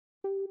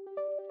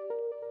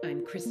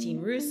I'm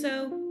Christine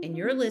Russo, and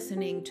you're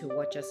listening to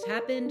What Just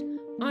Happened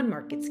on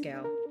Market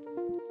Scale.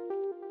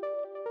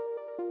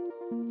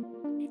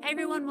 Hey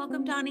everyone,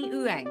 welcome Donny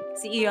Ouyang,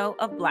 CEO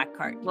of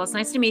Blackcart. Well, it's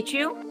nice to meet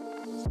you.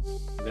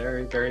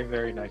 Very, very,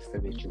 very nice to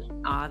meet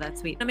you.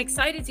 That's sweet. I'm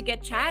excited to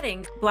get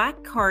chatting.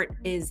 Blackcart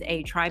is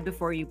a try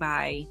before you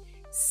buy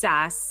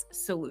SaaS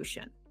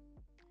solution.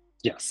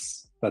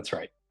 Yes, that's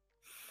right.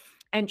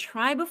 And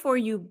try before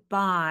you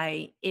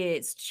buy,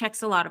 it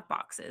checks a lot of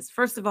boxes.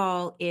 First of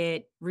all,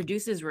 it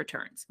reduces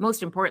returns.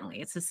 Most importantly,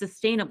 it's a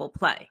sustainable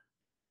play.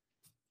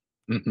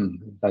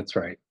 That's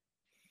right.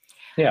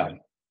 Yeah.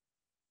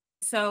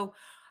 So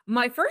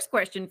my first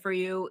question for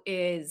you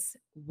is,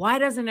 why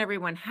doesn't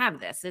everyone have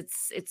this?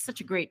 It's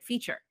such a great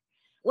feature.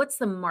 What's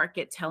the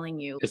market telling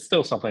you? It's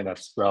still something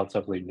that's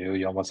relatively new.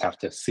 You almost have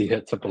to see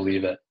it to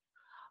believe it.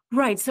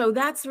 Right. So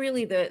that's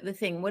really the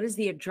thing. What is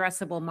the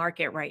addressable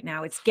market right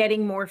now? It's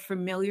getting more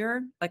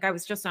familiar. Like I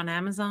was just on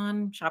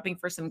Amazon shopping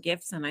for some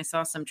gifts and I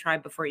saw some try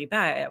before you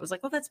buy. I was like,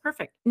 oh, that's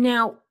perfect.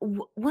 Now,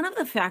 one of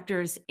the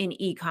factors in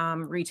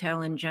e-com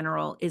retail in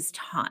general is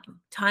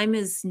time. Time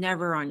is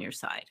never on your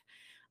side.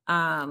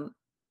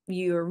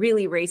 You're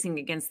really racing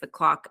against the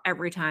clock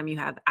every time you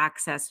have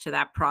access to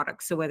that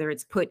product. So whether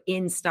it's put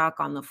in stock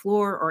on the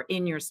floor or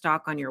in your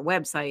stock on your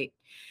website,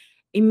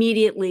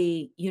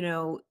 immediately,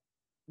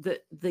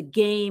 the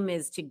game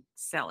is to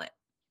sell it.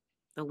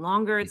 The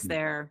longer it's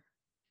there,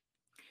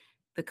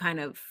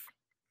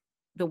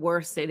 the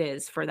worse it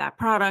is for that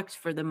product,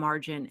 for the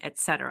margin,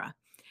 etc.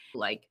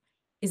 Like,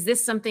 is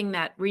this something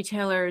that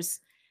retailers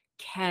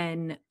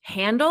can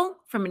handle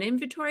from an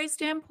inventory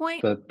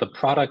standpoint? The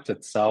product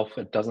itself,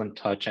 it doesn't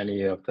touch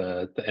any of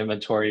the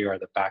inventory or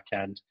the back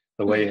end.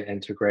 The way it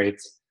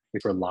integrates, we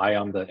rely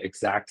on the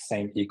exact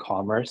same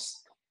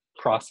e-commerce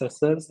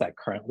processes that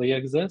currently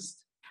exist.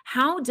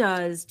 How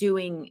does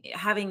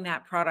having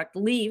that product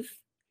leave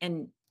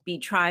and be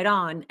tried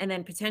on and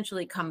then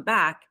potentially come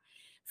back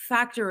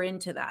factor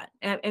into that?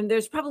 And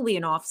there's probably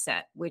an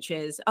offset, which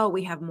is,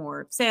 we have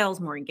more sales,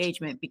 more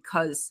engagement,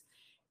 because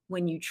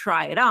when you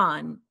try it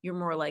on, you're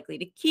more likely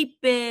to keep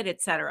it,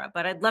 et cetera.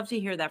 But I'd love to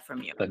hear that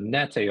from you. The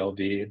net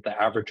AOV,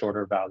 the average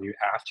order value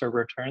after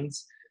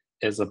returns,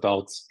 is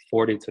about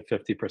 40 to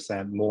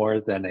 50%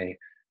 more than a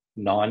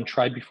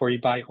non-try before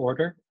you buy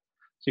order.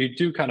 So you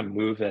do kind of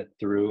move it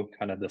through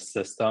kind of the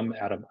system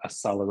at an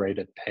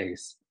accelerated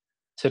pace.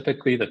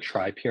 Typically, the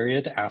try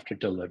period after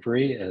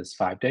delivery is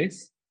 5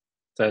 days.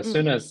 So as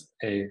soon as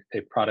a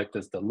product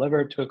is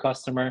delivered to a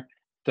customer,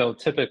 they'll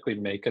typically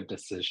make a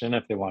decision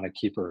if they want to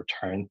keep or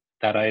return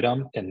that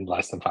item in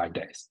less than 5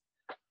 days.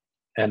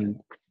 And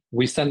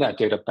we send that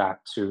data back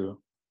to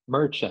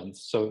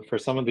merchants. So for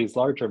some of these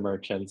larger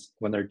merchants,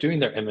 when they're doing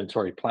their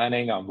inventory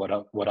planning on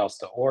what else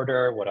to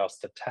order, what else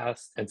to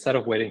test, instead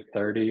of waiting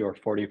 30 or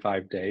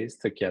 45 days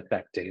to get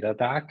that data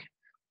back,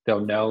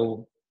 they'll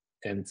know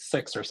in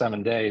 6 or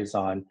 7 days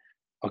on,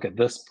 okay,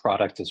 this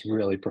product is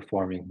really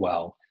performing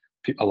well.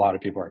 A lot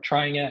of people are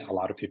trying it. A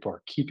lot of people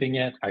are keeping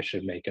it. I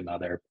should make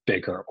another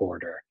bigger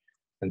order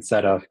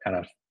instead of kind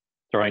of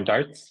throwing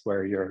darts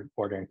where you're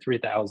ordering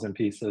 3,000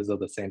 pieces of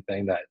the same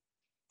thing that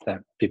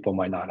people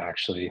might not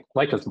actually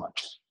like as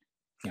much.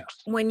 Yeah.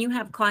 When you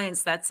have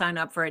clients that sign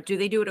up for it, do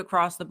they do it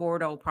across the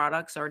board, all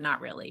products, or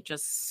not really?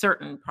 Just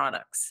certain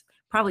products?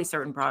 Probably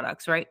certain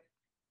products, right?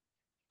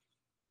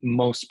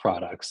 Most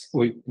products.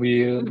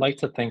 We like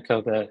to think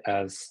of it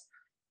as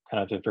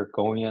kind of if you're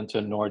going into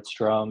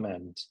Nordstrom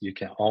and you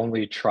can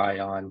only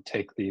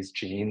take these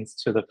jeans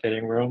to the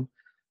fitting room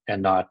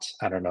and not,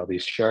 I don't know,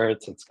 these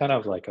shirts. It's kind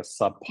of like a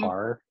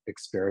subpar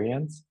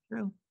experience.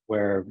 True.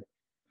 Where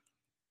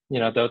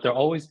there'll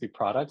always be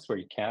products where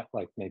you can't,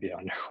 like maybe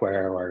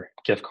underwear or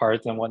gift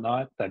cards and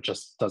whatnot, that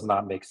just does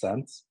not make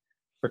sense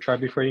for try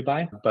before you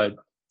buy. But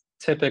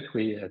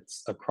typically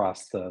it's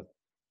across the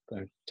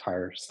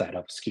entire set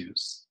of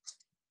SKUs.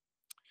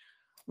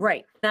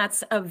 Right.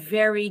 That's a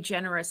very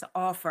generous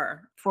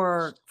offer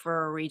for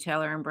a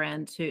retailer and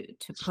brand to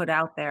put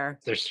out there.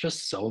 There's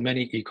just so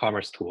many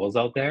e-commerce tools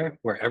out there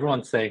where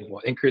everyone's saying,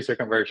 well, increase your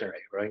conversion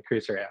rate or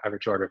increase your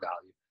average order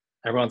value.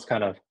 Everyone's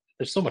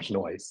there's so much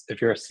noise. If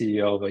you're a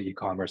CEO of an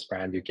e-commerce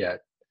brand, you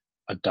get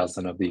a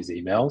dozen of these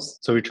emails.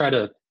 So we try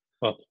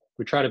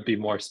to be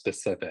more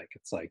specific.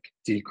 It's like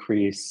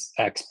decrease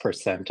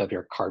X% of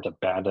your cart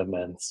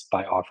abandonments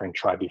by offering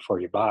try before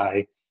you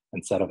buy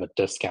instead of a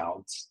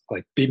discount.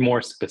 Like be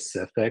more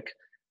specific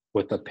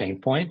with the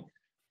pain point.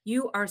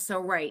 You are so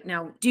right.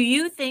 Now, do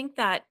you think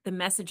that the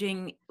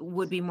messaging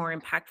would be more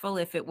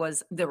impactful if it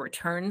was the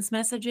returns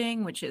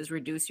messaging, which is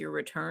reduce your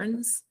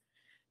returns?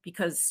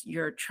 Because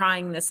you're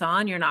trying this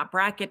on, you're not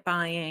bracket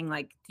buying,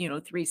 like,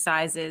 3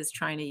 sizes,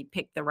 trying to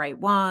pick the right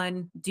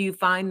one. Do you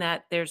find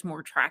that there's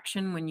more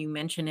traction when you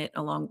mention it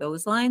along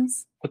those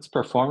lines? What's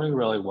performing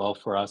really well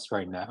for us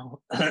right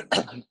now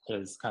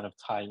is kind of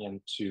tying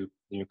into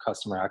new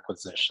customer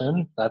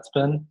acquisition. That's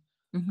been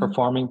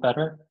performing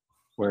better,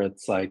 where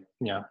it's like,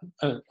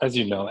 as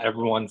you know,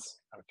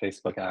 everyone's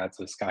Facebook ads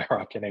is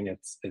skyrocketing.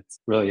 It's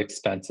really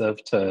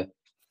expensive to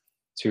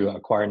to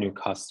acquire new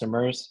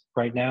customers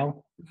right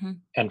now. Mhm.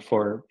 And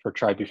for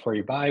try before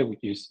you buy,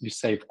 you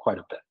save quite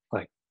a bit.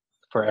 Like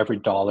for every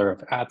dollar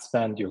of ad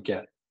spend, you'll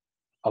get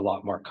a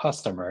lot more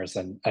customers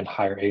and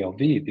higher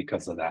AOV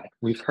because of that.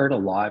 We've heard a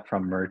lot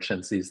from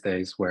merchants these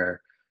days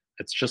where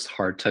it's just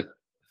hard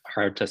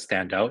to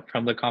stand out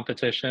from the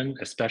competition,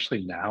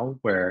 especially now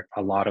where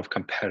a lot of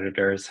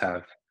competitors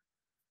have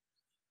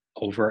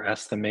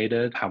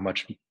overestimated how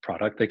much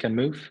product they can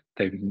move.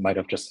 They might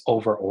have just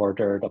over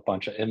ordered a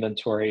bunch of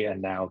inventory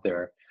and now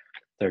they're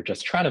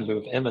just trying to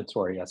move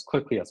inventory as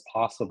quickly as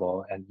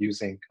possible and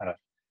using kind of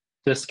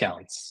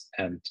discounts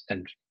and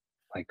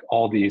like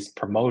all these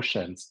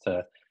promotions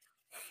to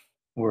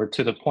we're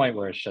to the point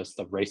where it's just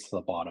a race to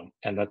the bottom,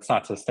 and that's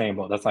not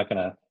sustainable. That's not going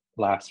to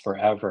last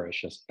forever. It's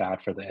just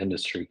bad for the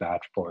industry, bad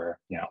for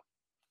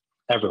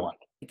everyone.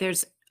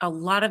 There's a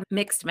lot of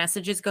mixed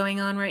messages going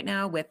on right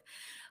now with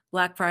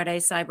Black Friday,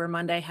 Cyber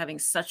Monday having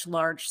such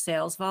large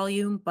sales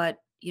volume, but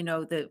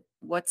the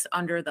what's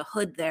under the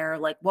hood there,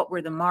 like what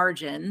were the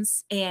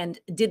margins and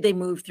did they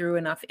move through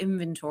enough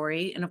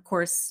inventory? And of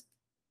course,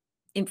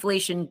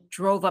 inflation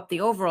drove up the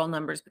overall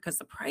numbers because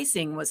the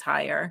pricing was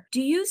higher.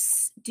 Do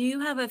you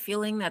have a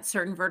feeling that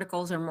certain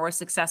verticals are more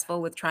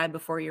successful with try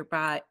before you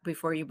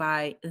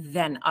buy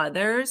than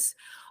others,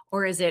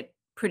 or is it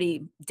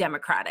pretty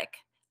democratic?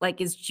 Like,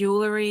 is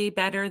jewelry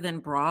better than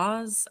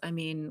bras? I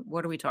mean,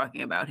 what are we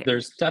talking about here?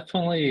 There's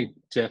definitely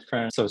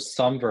different. So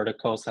some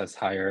verticals has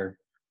higher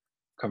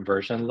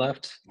conversion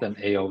lift than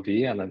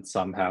AOV, and then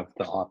some have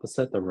the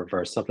opposite, the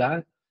reverse of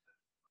that.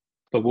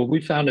 But what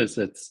we found is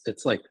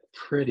it's like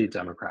pretty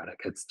democratic.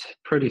 It's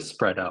pretty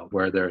spread out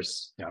where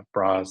there's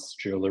bras,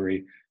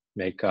 jewelry,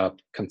 makeup,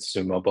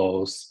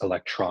 consumables,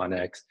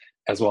 electronics,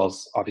 as well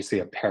as obviously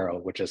apparel,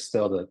 which is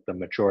still the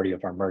majority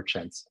of our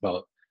merchants.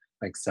 About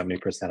like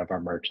 70% of our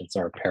merchants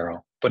are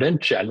apparel. But in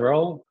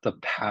general, the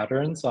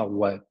patterns on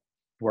what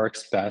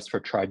works best for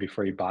try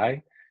before you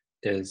buy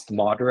is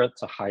moderate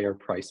to higher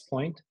price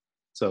point.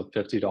 So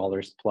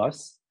 $50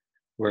 plus,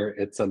 where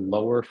it's a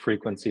lower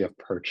frequency of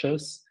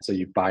purchase. So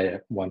you buy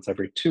it once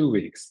every 2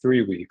 weeks,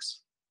 3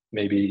 weeks,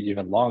 maybe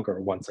even longer,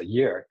 once a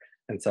year,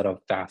 instead of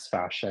fast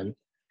fashion.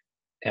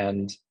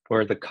 And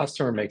where the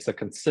customer makes a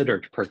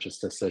considered purchase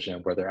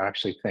decision, where they're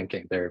actually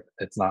thinking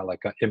it's not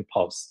like an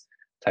impulse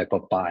type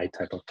of buy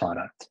type of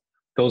product.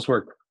 Those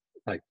work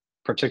like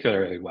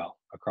particularly well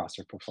across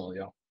your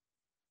portfolio.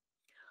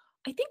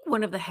 I think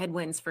one of the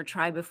headwinds for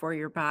try before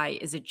you buy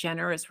is a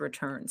generous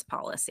returns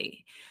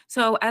policy.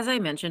 So, as I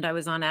mentioned, I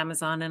was on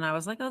Amazon and I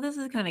was like, oh, this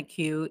is kind of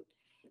cute.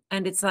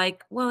 And it's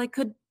like, well,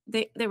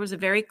 there was a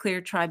very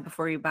clear try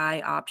before you buy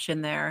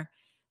option there.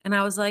 And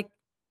I was like,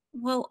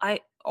 well,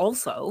 I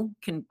also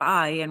can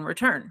buy and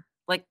return.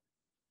 Like,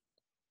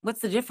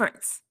 what's the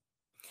difference?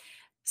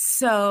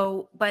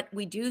 So, but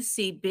we do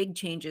see big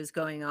changes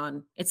going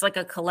on. It's like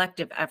a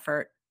collective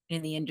effort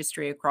in the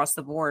industry across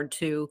the board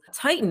to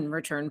tighten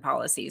return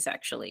policies,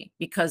 actually,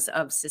 because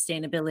of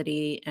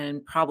sustainability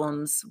and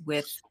problems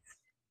with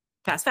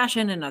fast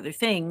fashion and other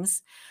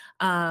things.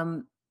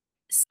 Um,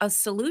 a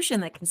solution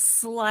that can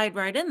slide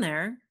right in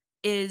there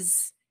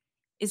is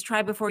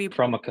try before you.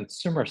 From a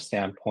consumer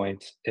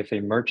standpoint, if a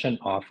merchant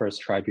offers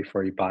try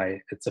before you buy,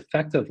 it's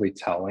effectively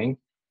telling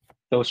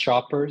those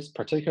shoppers,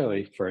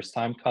 particularly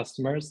first-time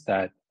customers,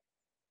 that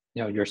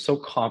you're so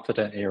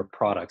confident in your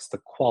products, the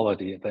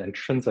quality, the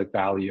intrinsic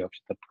value of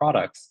the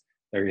products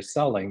that you're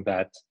selling,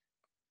 that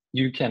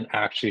you can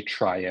actually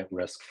try it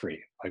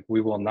risk-free. Like,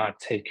 we will not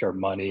take your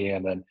money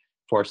and then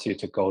force you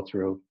to go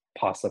through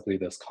possibly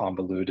this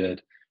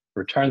convoluted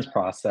returns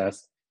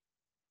process.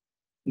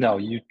 No,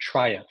 you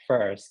try it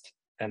first,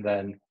 and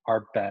then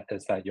our bet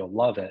is that you'll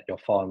love it, you'll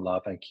fall in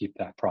love and keep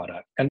that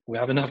product. And we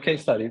have enough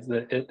case studies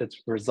that it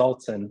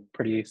results in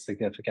pretty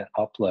significant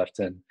uplift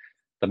in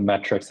the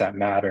metrics that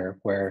matter,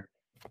 where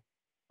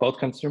both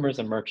consumers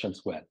and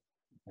merchants win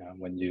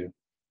when you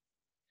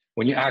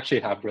actually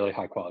have really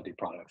high quality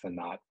products and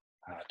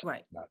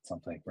Right. not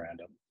something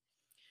random.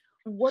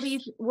 What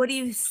do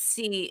you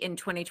see in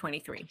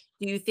 2023?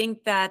 Do you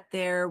think that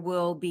there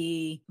will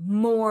be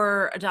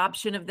more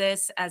adoption of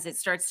this as it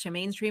starts to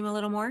mainstream a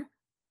little more?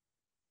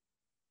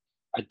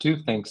 I do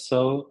think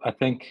so. I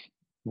think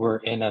we're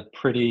in a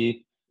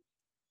pretty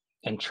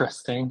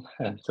interesting,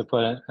 and to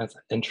put it as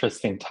an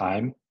interesting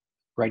time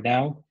right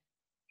now,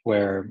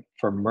 where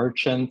for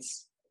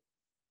merchants,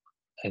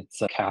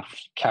 it's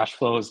cash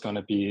flow is going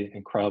to be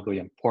incredibly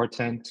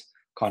important.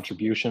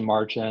 Contribution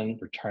margin,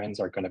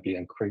 returns are going to be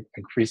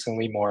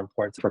increasingly more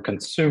important for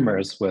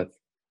consumers with,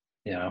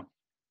 the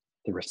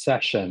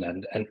recession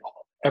and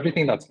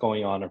everything that's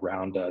going on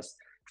around us.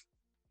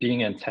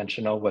 Being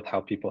intentional with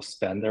how people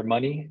spend their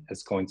money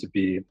is going to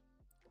be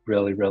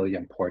really, really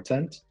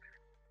important.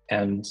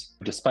 And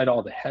despite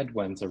all the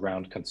headwinds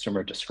around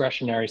consumer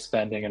discretionary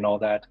spending and all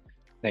that,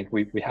 I think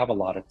we have a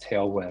lot of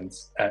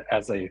tailwinds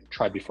as a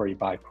try before you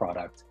buy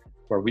product,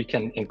 where we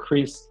can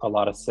increase a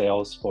lot of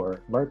sales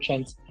for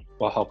merchants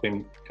while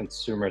helping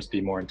consumers be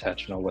more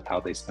intentional with how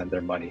they spend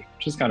their money,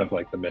 which is kind of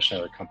like the mission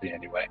of the company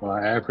anyway. Well,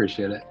 I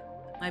appreciate it.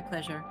 My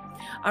pleasure.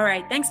 All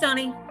right. Thanks,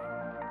 Donny.